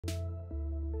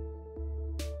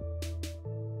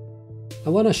I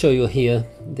want to show you here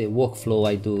the workflow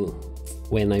I do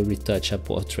when I retouch a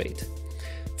portrait.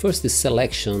 First, the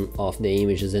selection of the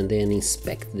images and then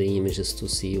inspect the images to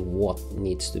see what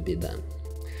needs to be done.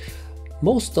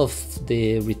 Most of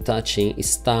the retouching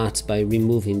starts by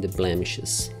removing the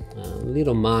blemishes,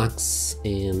 little marks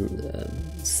and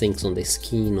things on the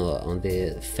skin or on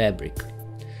the fabric.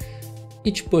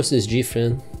 Each person is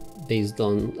different based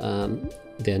on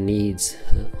their needs,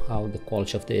 how the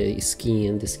quality of the skin.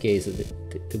 In this case,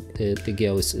 the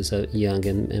girl is a young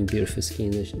and beautiful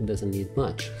skin, it doesn't need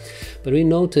much. But we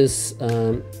notice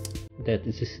that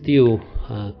it's still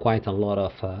quite a lot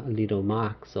of little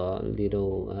marks or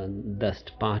little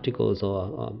dust particles.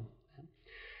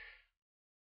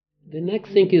 The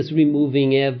next thing is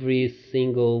removing every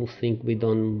single thing we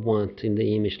don't want in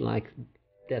the image, like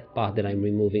that part that I'm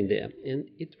removing there. And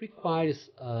it requires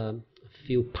a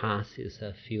few passes,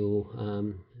 a few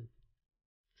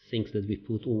things that we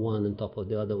put one on top of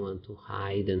the other one to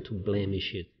hide and to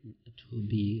blemish it, to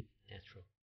be natural.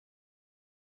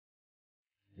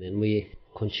 Then we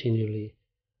continually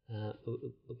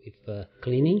with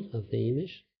cleaning of the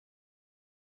image.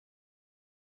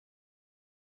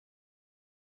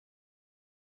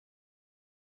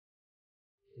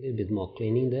 A little bit more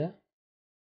cleaning there.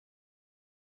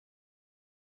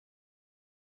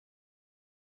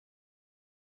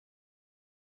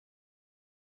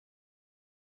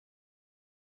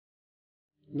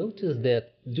 Notice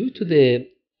that due to the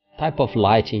type of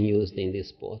lighting used in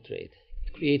this portrait,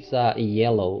 it creates a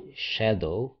yellow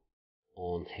shadow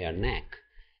on her neck.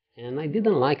 And I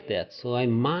didn't like that, so I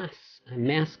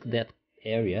masked that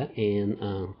area and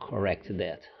corrected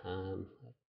that,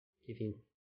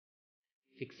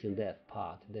 fixing that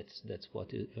part. That's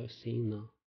what you're seeing now.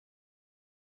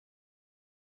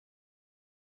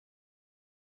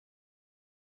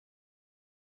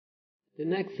 The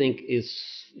next thing is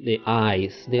the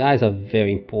eyes. The eyes are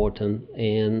very important,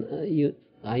 and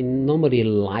I normally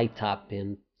light up,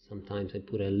 and sometimes I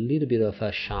put a little bit of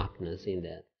a sharpness in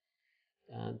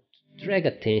that. Drag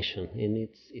attention, and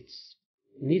it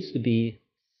needs to be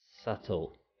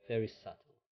subtle, very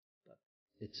subtle, but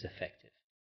it's effective.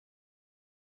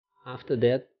 After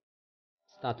that,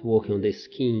 start working on the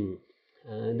skin.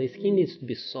 The skin needs to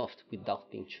be soft without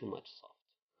being too much soft.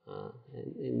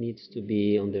 And it needs to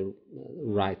be on the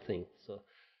right thing. So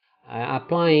I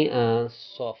apply a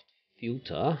soft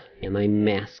filter and I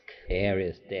mask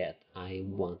areas that I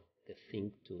want the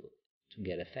thing to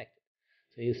get affected.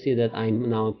 So you see that I'm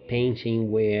now painting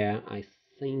where I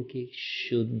think it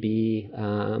should be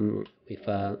with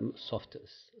a softer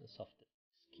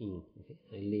skin. Okay?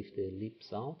 I leave the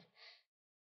lips out.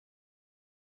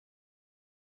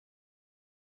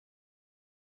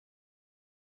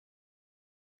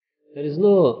 There is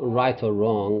no right or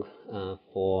wrong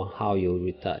for how you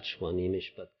retouch one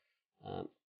image, but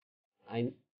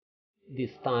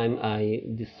this time I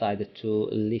decided to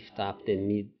lift up the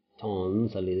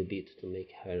mid-tones a little bit to make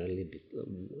her a little bit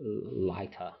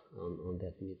lighter on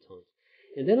that mid-tones.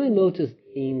 And then I noticed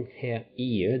in her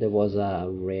ear there was a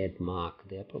red mark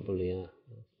there, probably I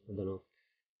don't know.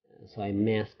 So I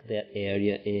masked that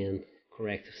area and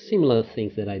corrected similar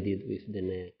things that I did with the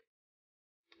neck.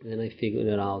 Then I figured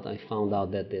it out. I found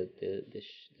out that there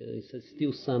is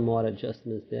still some more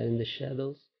adjustments there in the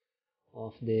shadows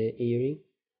of the earring.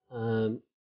 And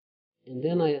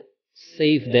then I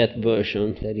saved that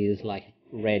version that is like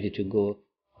ready to go,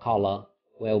 color,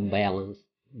 well balanced,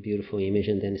 beautiful image.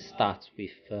 And then it starts with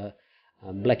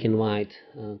black and white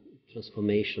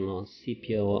transformation or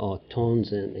sepia or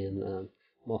tones and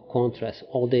more contrast,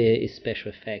 all the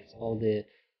special effects, all the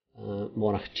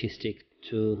more artistic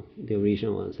to the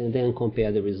original ones, and then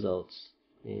compare the results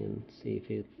and see if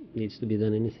it needs to be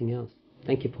done anything else.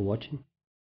 Thank you for watching.